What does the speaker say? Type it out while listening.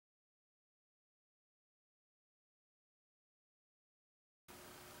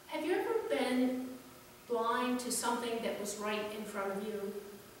been blind to something that was right in front of you?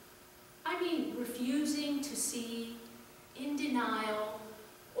 I mean, refusing to see, in denial,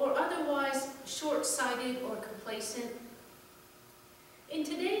 or otherwise short-sighted or complacent. In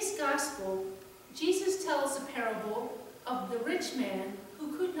today's gospel, Jesus tells a parable of the rich man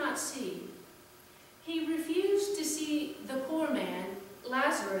who could not see. He refused to see the poor man,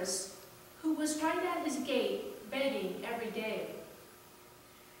 Lazarus, who was right at his gate begging every day.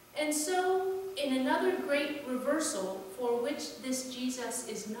 And so, in another great reversal for which this Jesus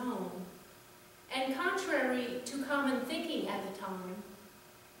is known, and contrary to common thinking at the time,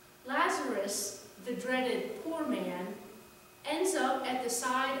 Lazarus, the dreaded poor man, ends up at the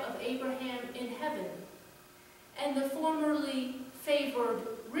side of Abraham in heaven, and the formerly favored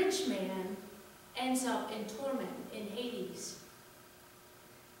rich man ends up in torment in Hades.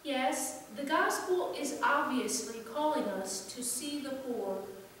 Yes, the gospel is obviously calling us to see the poor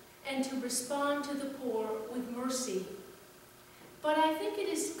and to respond to the poor with mercy. But I think it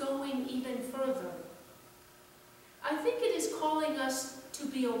is going even further. I think it is calling us to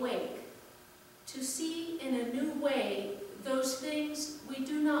be awake, to see in a new way those things we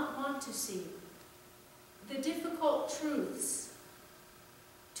do not want to see, the difficult truths,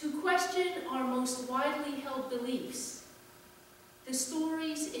 to question our most widely held beliefs, the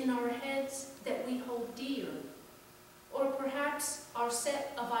stories in our heads that we hold dear, or perhaps our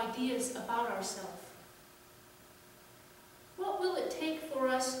set of ideas about ourselves. What will it take for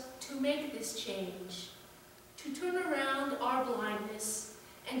us to make this change, to turn around our blindness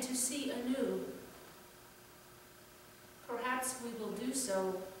and to see anew? Perhaps we will do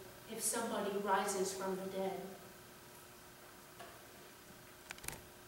so if somebody rises from the dead.